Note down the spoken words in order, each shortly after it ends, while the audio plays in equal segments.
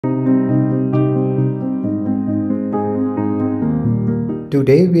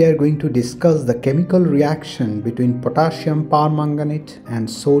Today we are going to discuss the chemical reaction between potassium permanganate and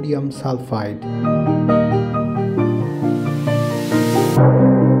sodium sulphide.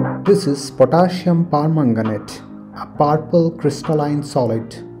 This is potassium permanganate, a purple crystalline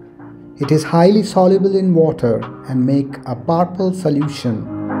solid. It is highly soluble in water and make a purple solution.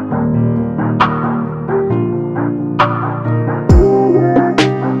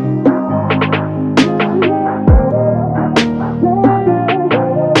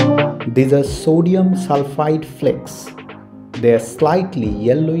 These are sodium sulphide flakes. They are slightly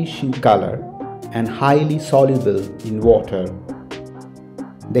yellowish in color and highly soluble in water.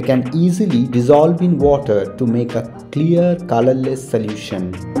 They can easily dissolve in water to make a clear colorless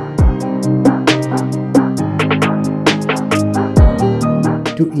solution.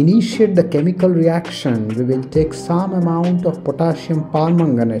 To initiate the chemical reaction, we will take some amount of potassium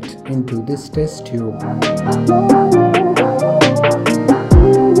permanganate into this test tube.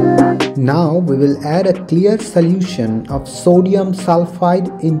 Now we will add a clear solution of sodium sulphide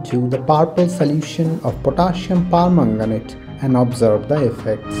into the purple solution of potassium permanganate and observe the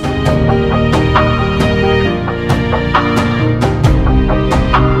effects.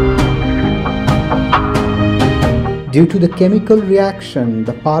 Due to the chemical reaction,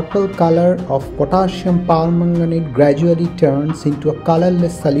 the purple color of potassium permanganate gradually turns into a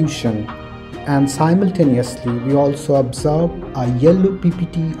colorless solution, and simultaneously we also observe a yellow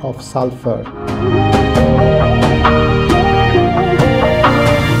PPT of sulfur.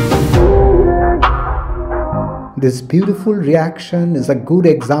 This beautiful reaction is a good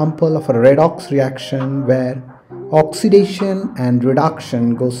example of a redox reaction where oxidation and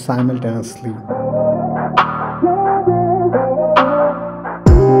reduction go simultaneously.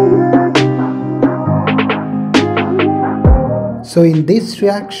 So in this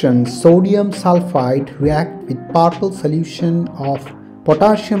reaction, sodium sulphide react with purple solution of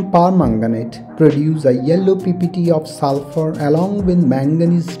potassium permanganate, produce a yellow PPT of sulfur along with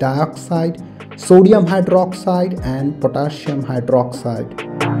manganese dioxide, sodium hydroxide and potassium hydroxide.